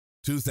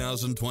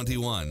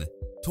2021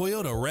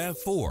 Toyota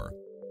RAV4.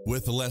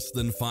 With less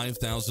than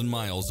 5,000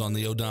 miles on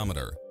the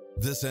odometer,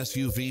 this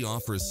SUV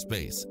offers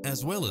space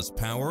as well as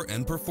power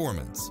and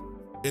performance.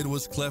 It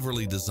was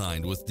cleverly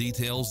designed with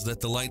details that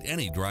delight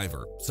any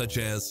driver, such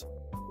as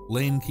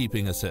lane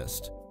keeping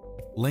assist,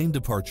 lane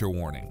departure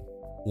warning,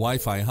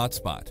 Wi-Fi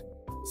hotspot,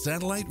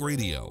 satellite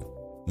radio,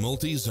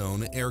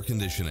 multi-zone air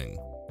conditioning,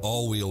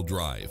 all-wheel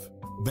drive,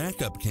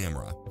 backup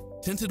camera,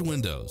 tinted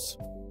windows,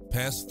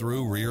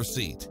 pass-through rear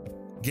seat,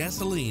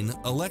 gasoline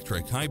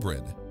electric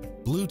hybrid,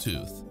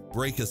 Bluetooth,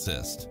 brake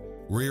assist,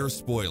 rear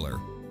spoiler,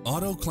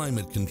 auto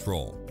climate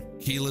control,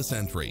 keyless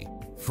entry,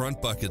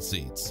 front bucket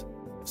seats,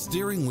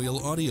 steering wheel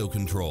audio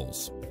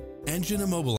controls, engine immobilizer.